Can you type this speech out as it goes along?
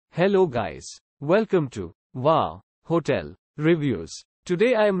Hello guys. Welcome to Wow Hotel Reviews.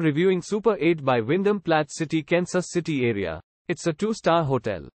 Today I am reviewing Super 8 by Wyndham Platte City, Kansas City area. It's a 2-star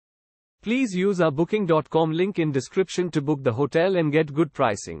hotel. Please use our booking.com link in description to book the hotel and get good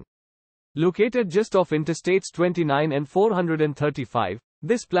pricing. Located just off Interstates 29 and 435,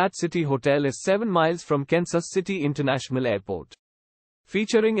 this Platte City hotel is 7 miles from Kansas City International Airport.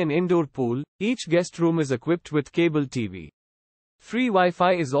 Featuring an indoor pool, each guest room is equipped with cable TV. Free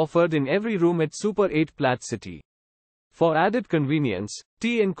Wi-Fi is offered in every room at Super 8 Platte City. For added convenience,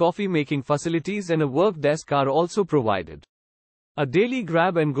 tea and coffee making facilities and a work desk are also provided. A daily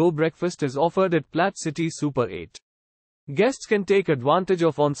grab-and-go breakfast is offered at Platte City Super 8. Guests can take advantage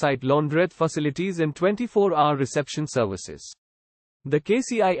of on-site launderette facilities and 24-hour reception services. The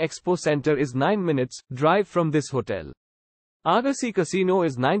KCI Expo Center is 9 minutes drive from this hotel. Argosy Casino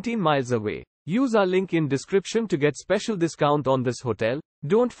is 19 miles away. Use our link in description to get special discount on this hotel.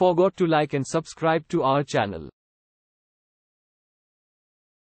 Don't forget to like and subscribe to our channel.